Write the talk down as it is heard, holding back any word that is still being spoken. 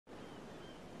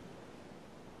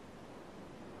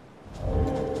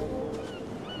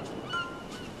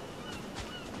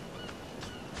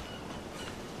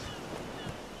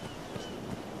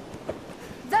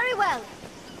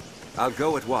I'll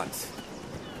go at once.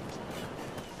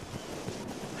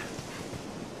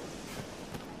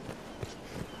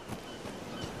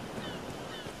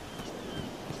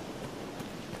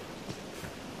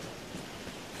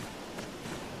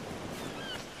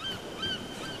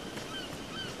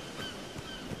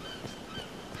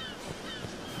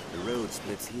 The road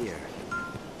splits here.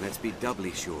 Let's be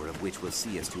doubly sure of which will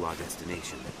see us to our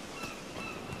destination.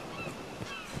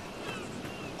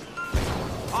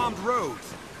 Armed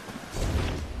roads!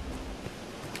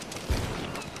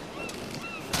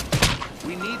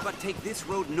 We need but take this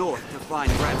road north to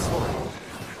find Grand Soil.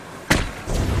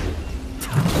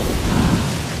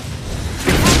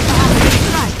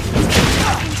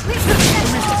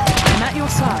 I'm at your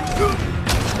side.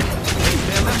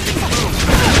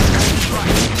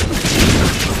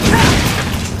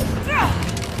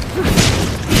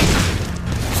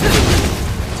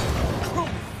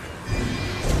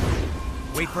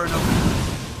 Wait for an opening.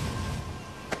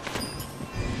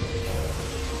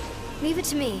 Leave it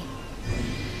to me.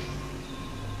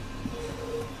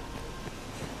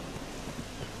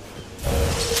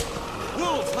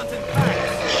 Wolves hunting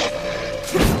packs!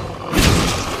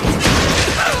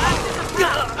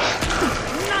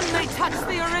 None may touch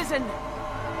the Arisen!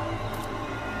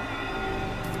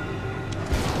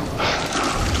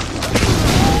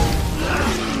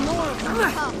 More of them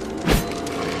come.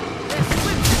 They're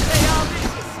swift as they are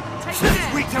vicious. Take care!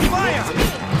 Weak to fire!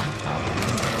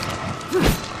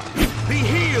 Be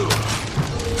healed!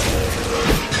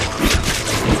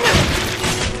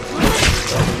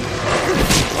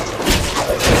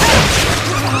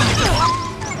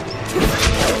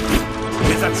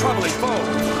 It's a troubling foe!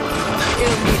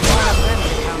 It'll need one of them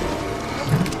to come.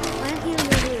 I'm healing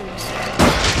your wounds.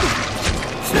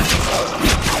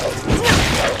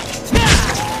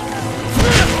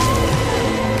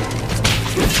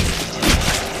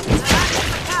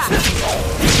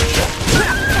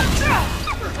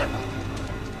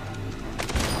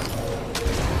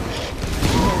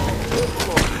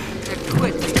 They're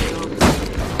quickly killed.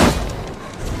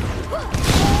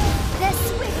 They're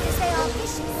swift as they are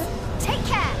vicious. Take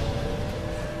care!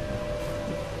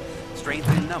 Strength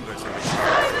in numbers. I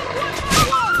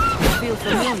feel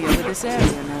familiar with this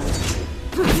area now.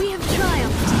 We have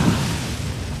triumphed.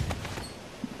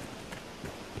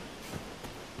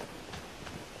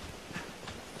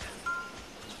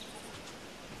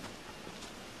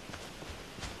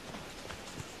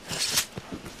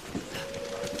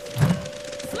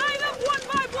 Slay them one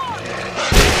by one!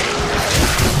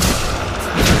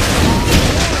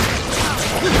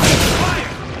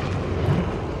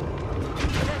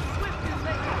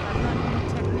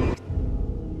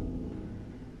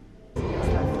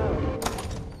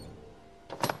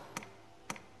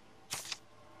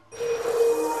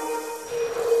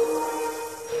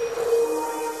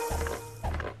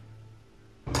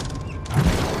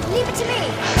 Leave it to me.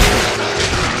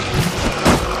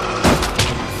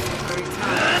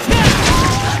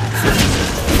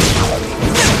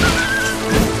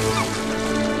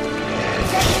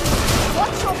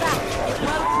 Watch your back.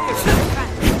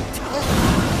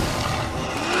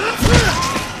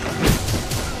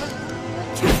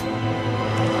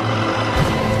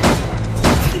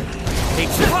 Take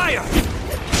fire!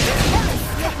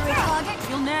 Slippery target.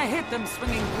 You'll ne'er hit them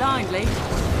swinging blindly.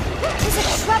 Tis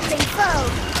a troubling foe.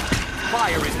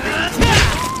 Fire is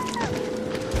being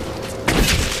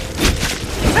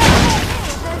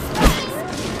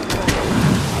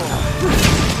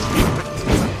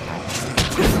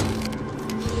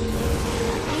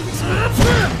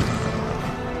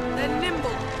They're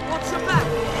nimble. Watch your back.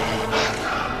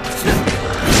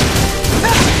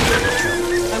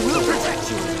 I will protect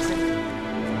you, Arisen.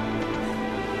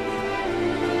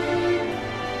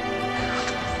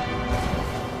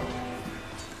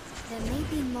 There may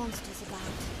be monsters about.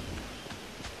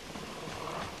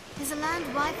 There's a land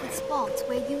rife with spots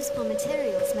where useful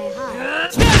materials may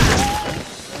hide.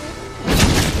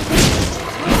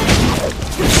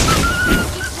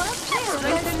 Keep well clear of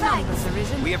Strength those in fangs. numbers,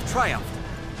 Arisen. We have triumphed.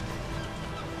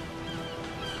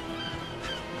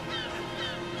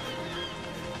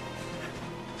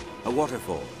 A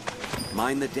waterfall.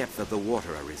 Mind the depth of the water,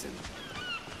 Arisen.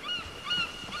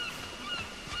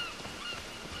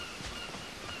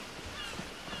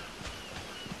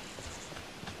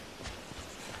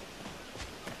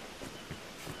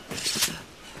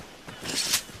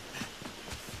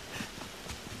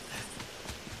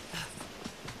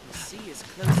 The sea is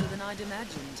closer than I'd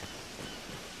imagined.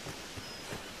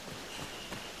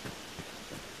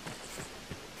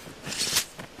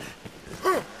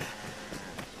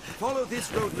 Follow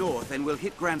this road north and we'll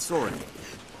hit Grand Soren.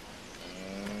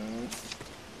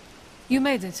 You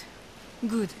made it.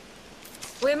 Good.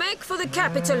 We make for the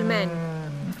capital, men.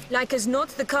 Like as not,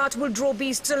 the cart will draw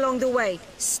beasts along the way.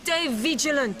 Stay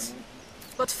vigilant.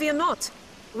 But fear not.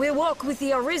 We walk with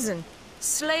the Arisen,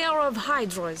 slayer of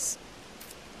hydras.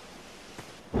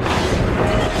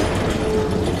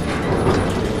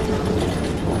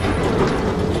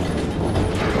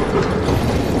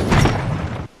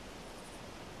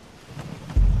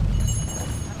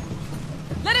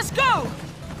 Let us go!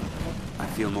 I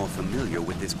feel more familiar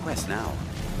with this quest now.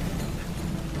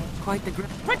 Quite the grip.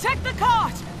 Protect the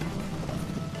cart!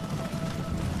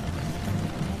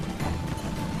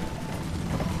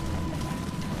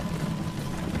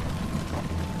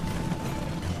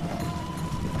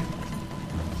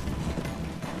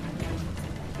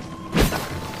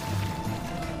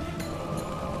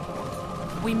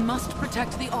 We must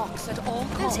protect the ox at all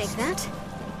I'll costs. take that.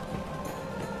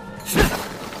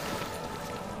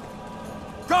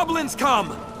 Goblins come!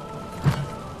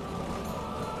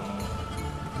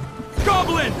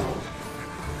 Goblin!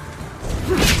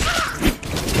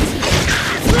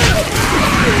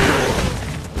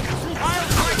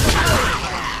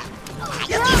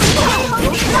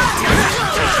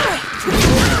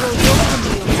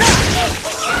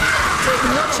 Take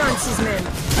no chances, men.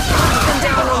 Hunt them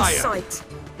down on sight.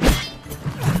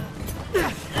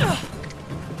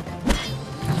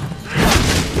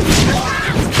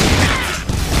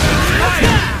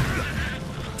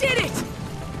 Did it!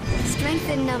 Strength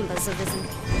in numbers, Arisen.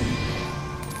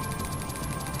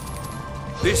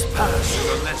 This pass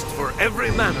is a nest for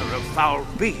every manner of foul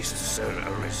beasts, Sir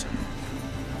Arisen.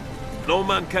 No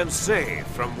man can say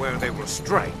from where they will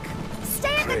strike.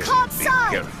 Stay at the Pray cart's be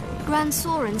side! careful. Grand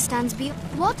Soren stands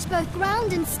watch both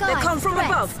ground and sky. They come for from threats.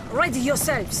 above. Ready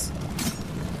yourselves.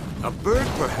 A bird,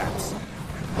 perhaps?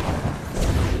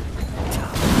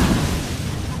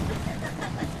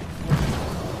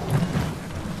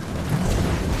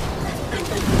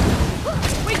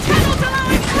 We cannot allow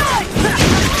it to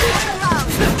I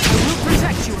will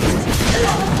protect you.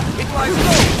 It lies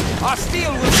low! Our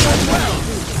steel will serve well!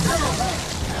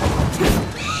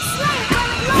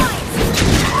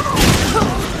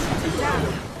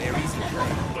 They're easy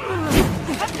prey.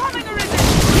 I'm coming, Arisen!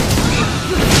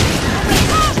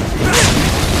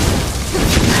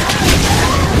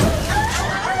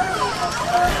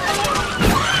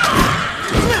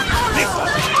 This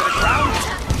one to the ground!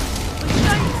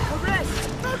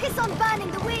 Focus on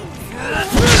burning the wings.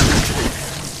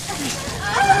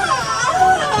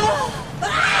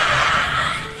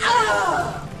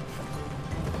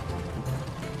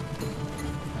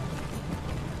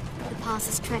 The pass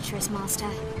is treacherous, Master.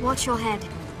 Watch your head.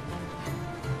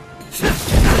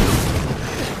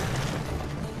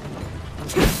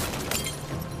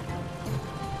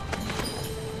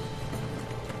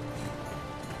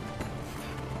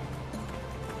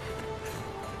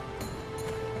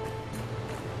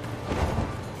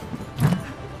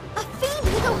 A fiend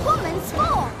with a woman's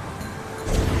form!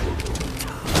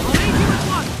 I'll leave you at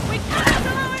once! We cannot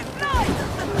allow it fly!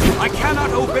 I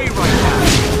cannot obey right now!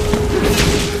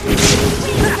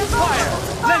 Fire!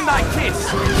 Lend thy kiss!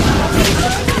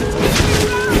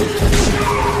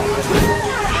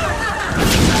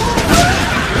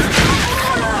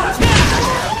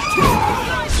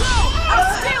 Our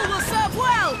steel will serve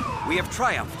well! We have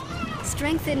triumphed.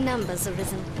 Strength in numbers,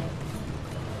 Arisen.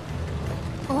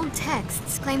 All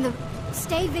texts claim the...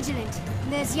 Stay vigilant.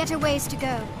 There's yet a ways to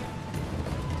go.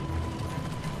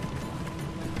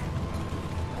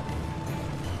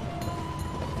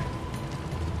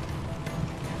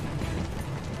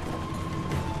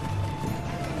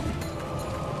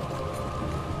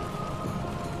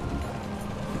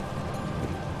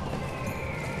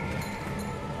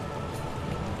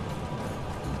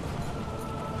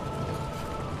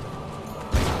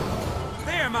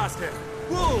 There, Master!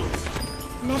 Wolves!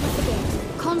 Never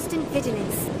forget. Constant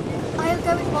vigilance. I'll go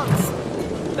at once.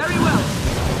 Very well.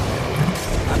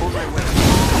 I'm on my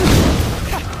way.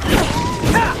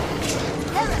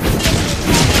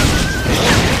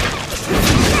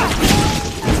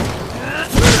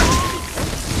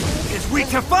 It is weak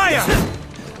to fire!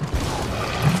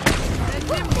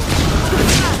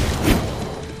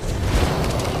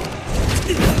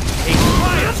 Take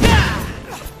fire!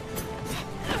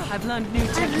 I've learned new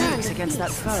techniques a against that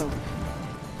beast. foe.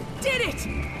 Did it!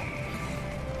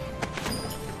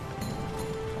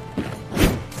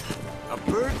 A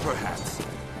bird, perhaps?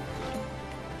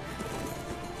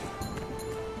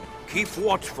 Keep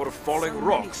watch for falling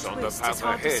rocks on the Twists, path it's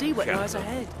hard ahead, to see what Captain. lies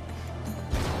ahead.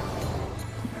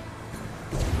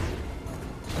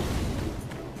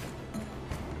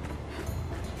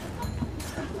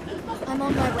 I'm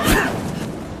on my way.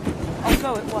 I'll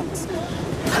go at once.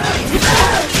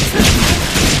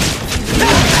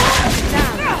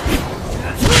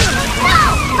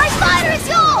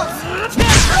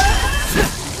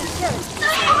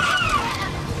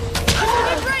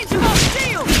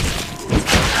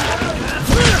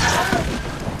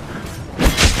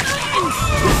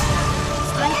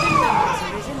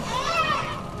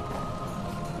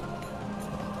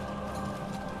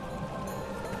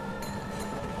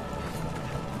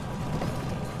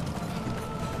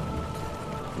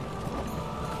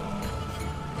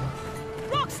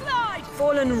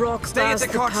 fallen rock Stay at bars the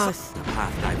the cart. path. The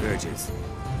path diverges.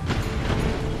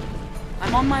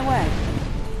 I'm on my way.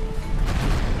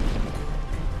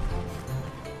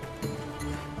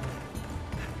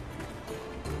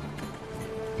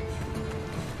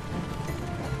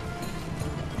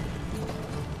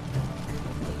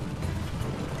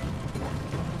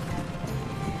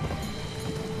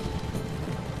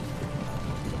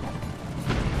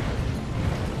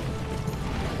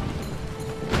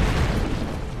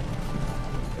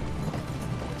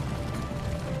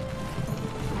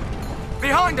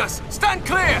 Behind us! Stand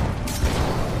clear!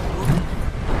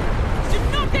 Do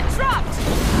not get trapped!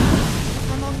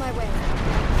 I'm on my way.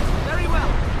 Very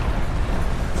well.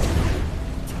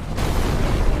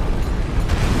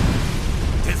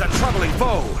 Tis a troubling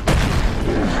foe!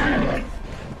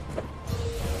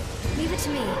 Leave it to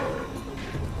me.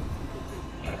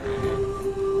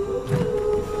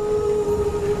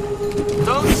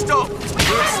 Don't stop!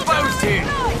 We're exposed here!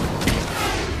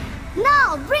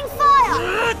 Now, bring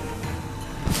fire!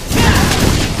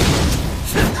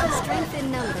 Strength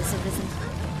in numbers have risen.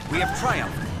 We have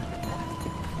triumphed.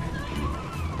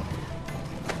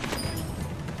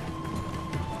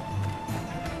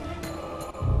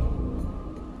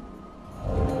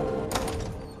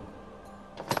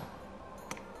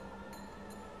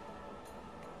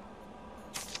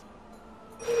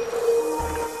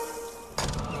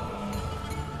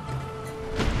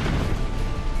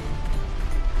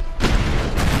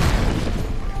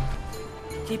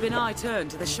 Keep an eye turned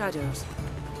to the shadows.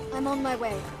 I'm on my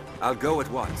way. I'll go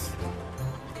at once.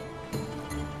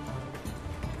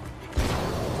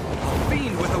 A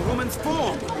fiend with a woman's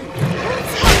form!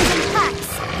 Packs!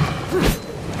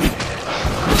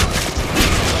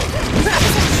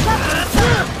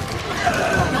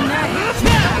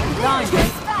 Blind.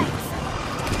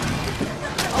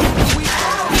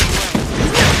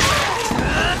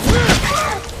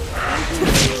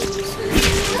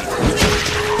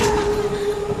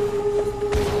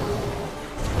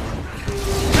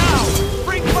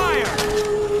 Bring fire!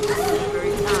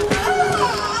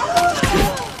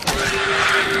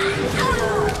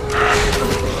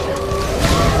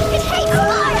 It hates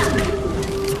fire!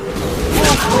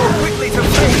 More quickly to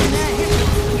flee!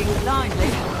 Blindly.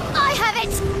 I have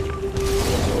it!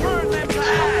 Burn them to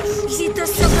ash! Is it the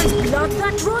serpent's blood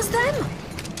that draws them?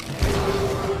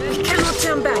 We cannot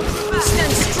turn back.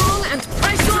 Stand strong and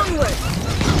press onward.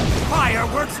 Fire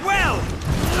works well!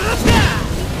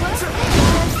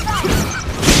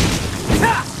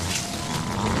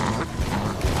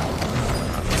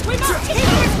 We must hit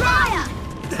his fire!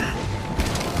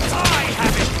 I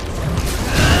have it!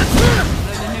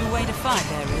 Learn a new way to fight,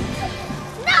 Harry.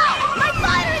 No! My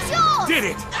fire is yours! Did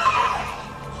it!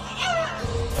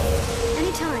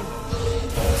 Anytime.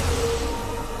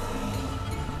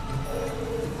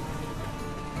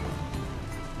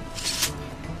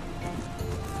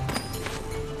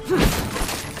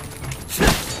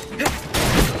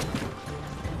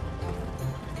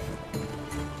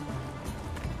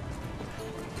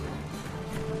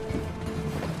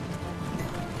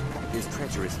 It is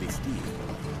treacherously steep.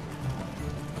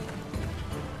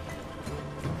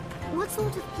 What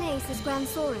sort of place is Grand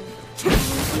Soren? I want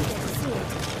you to see it.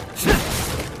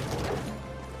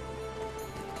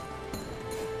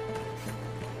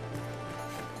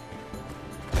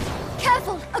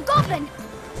 Careful! A goblin!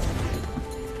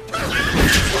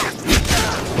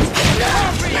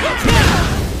 We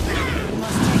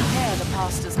must take care the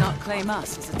past does not claim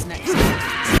us as its next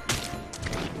target.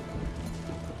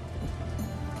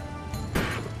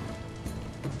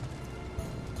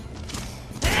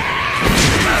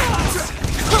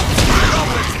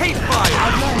 Goblins hate fire!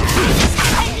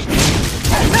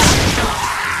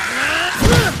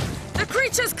 The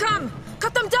creatures come!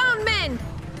 Cut them down, men!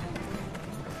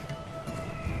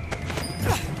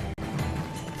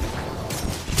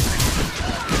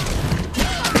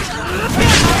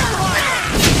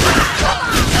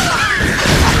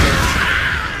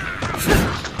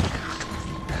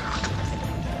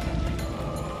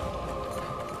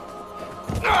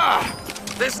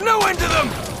 There's no end to them!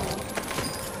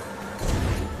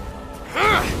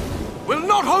 We'll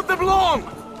not hold them long!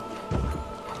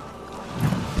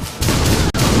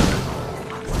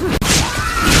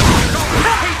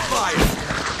 Goblins hate fire!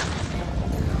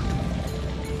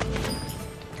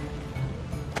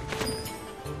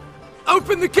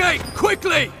 Open the gate,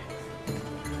 quickly!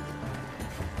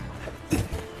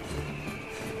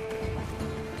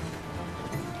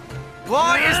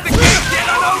 Why is the gate yet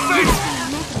unopened?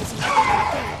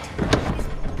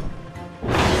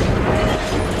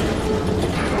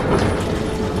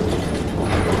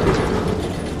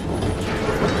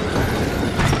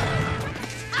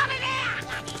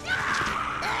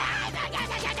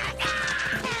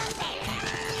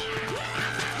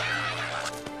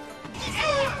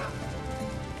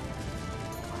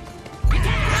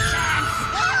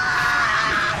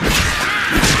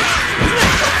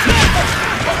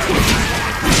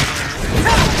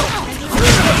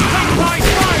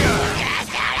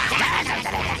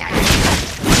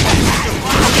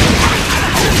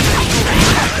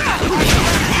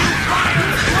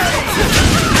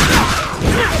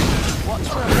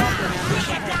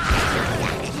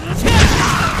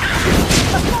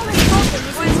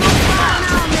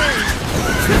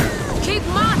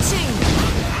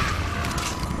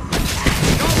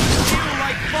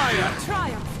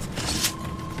 triumphed.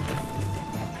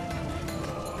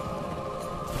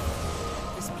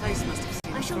 This place must have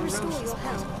seen I shall restore ferocious your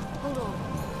help. Hold on.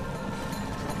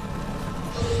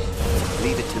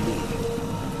 Leave it to me.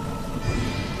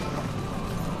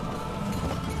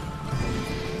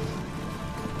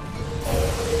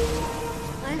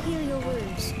 I'll heal your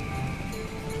wounds.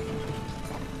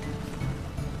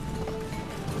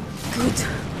 Good.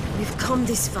 We've come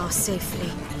this far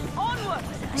safely. Onward!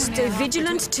 Stay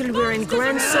vigilant till we're in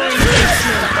Grand Soren's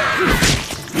basement.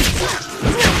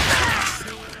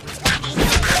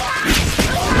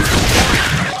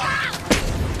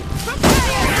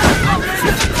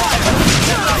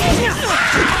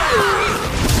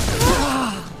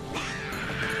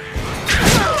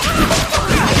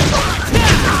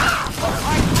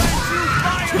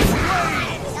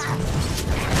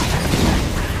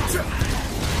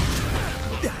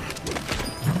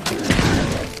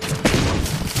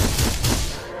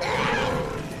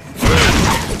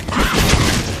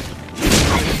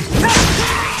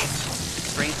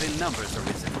 Numbers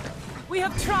arisen. We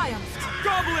have triumphed.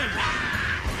 Goblin!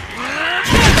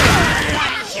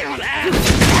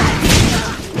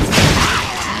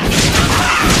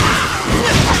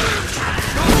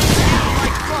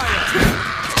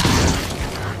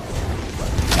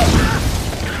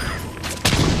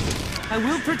 I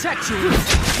will protect you.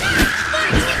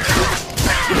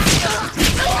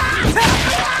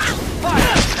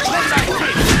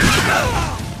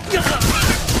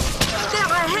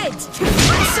 They're ahead!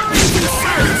 I'm sorry in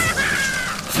sight!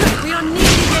 We are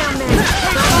nearly there, men!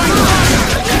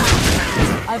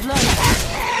 I've learned.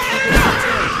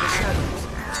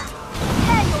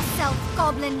 Prepare yourself,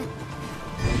 goblin.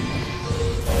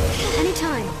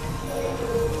 Anytime.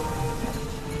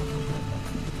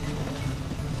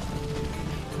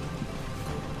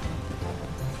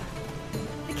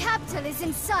 The capital is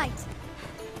in sight.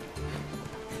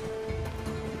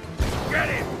 Get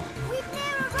him! We've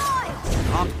near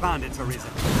arrived. Armed bandits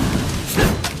arisen.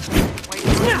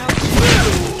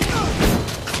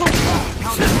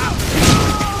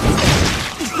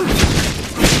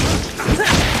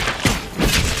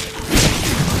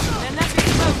 They're left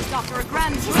exposed after a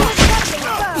grand strike.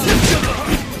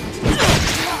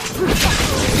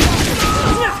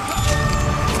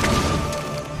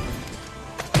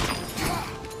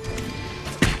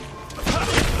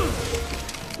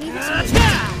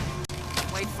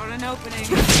 Wait for an opening.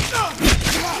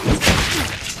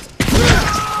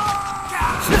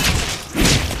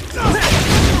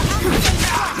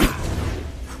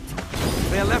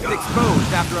 They are left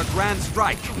exposed after a grand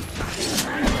strike.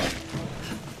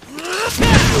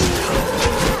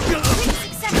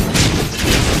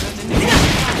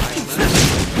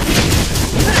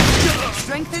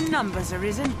 Strength in numbers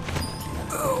arisen.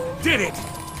 Did it!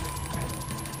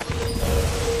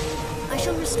 I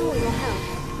shall restore your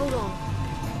health. Hold on.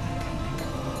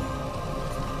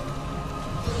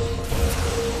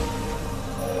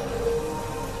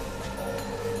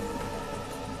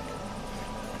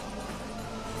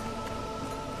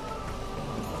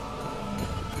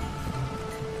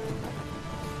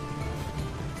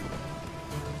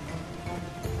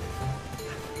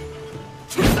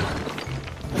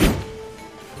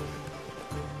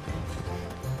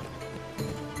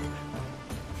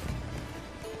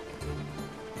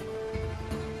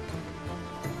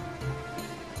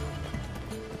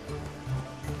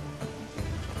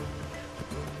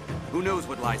 Who knows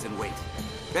what lies in wait?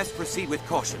 Best proceed with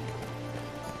caution.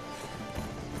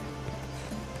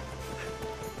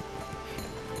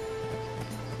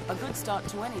 A good start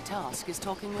to any task is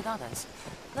talking with others.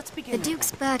 Let's begin. The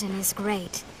Duke's burden is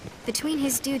great. Between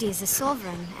his duties as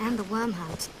sovereign and the worm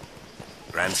hunt.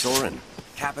 Grand Soren,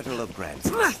 capital of Grand.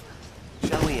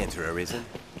 Shall we enter, Arisen?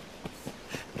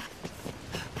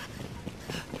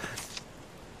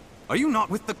 Are you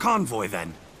not with the convoy,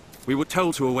 then? We were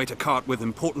told to await a cart with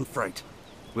important freight.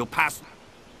 We'll pass...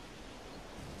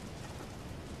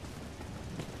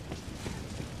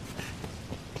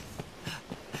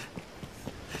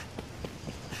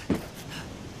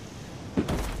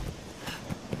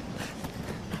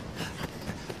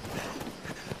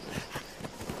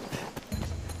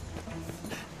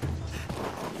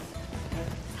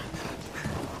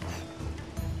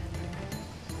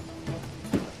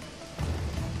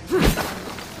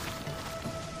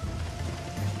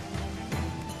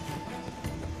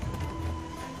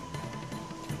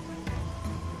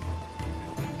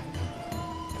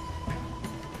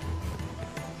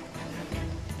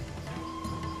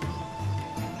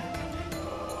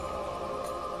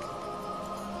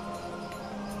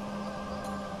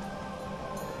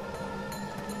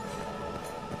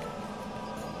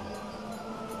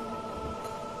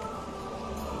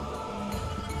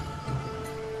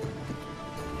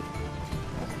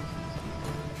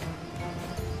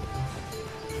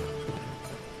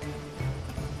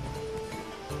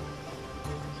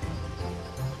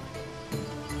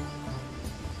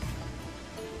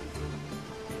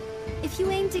 If you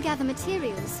aim to gather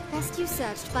materials, best you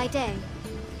searched by day.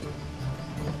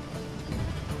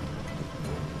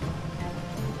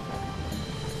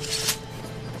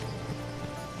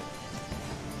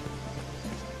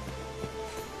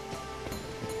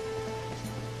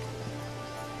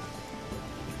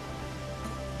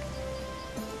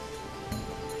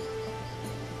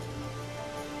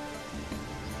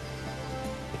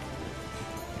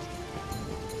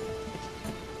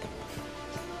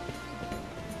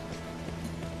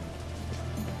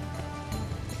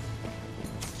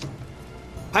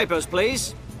 Papers,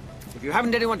 please. If you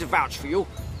haven't anyone to vouch for you,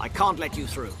 I can't let you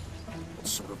through. What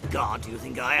sort of guard do you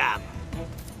think I am?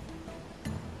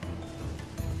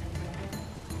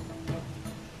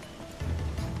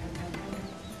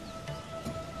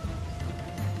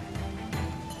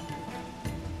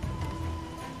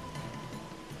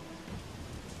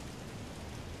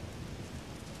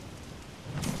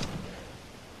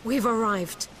 We've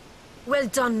arrived. Well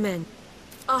done, men.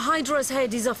 A Hydra's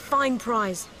head is a fine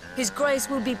prize. His Grace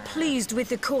will be pleased with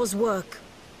the Corps' work.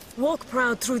 Walk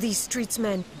proud through these streets,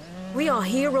 men. We are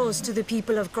heroes to the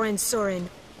people of Grand Sorin.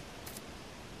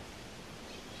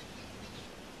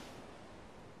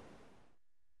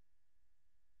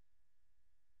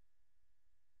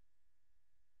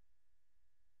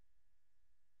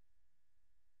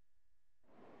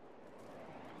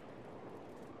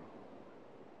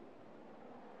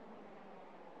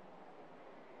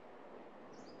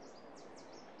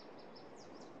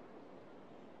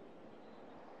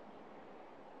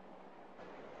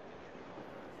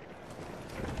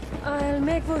 I'll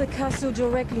make for the castle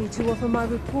directly to offer my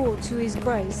report to His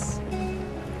Grace.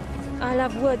 I'll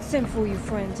have word sent for you,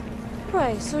 friend.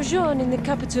 Pray, sojourn in the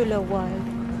capital a while.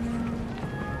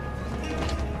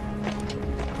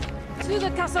 To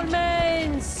the castle,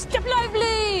 men! Step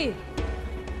lively!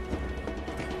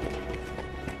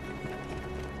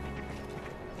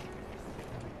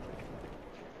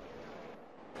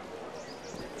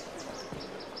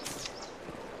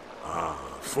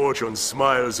 Fortune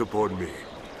smiles upon me.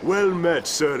 Well met,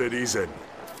 Sir Arisen.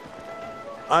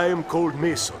 I am called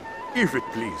Mason, if it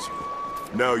please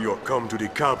you. Now you're come to the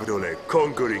capital a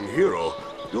conquering hero,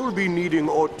 you'll be needing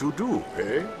aught to do,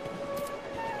 eh?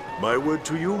 My word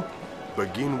to you,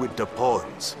 begin with the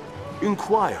pawns.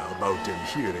 Inquire about them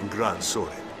here in Grand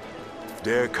Sorin.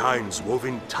 Their kind's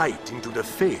woven tight into the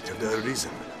fate of the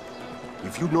Arisen.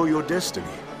 If you know your destiny,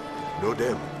 know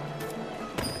them.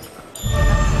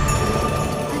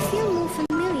 I feel more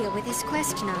familiar with this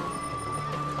quest now.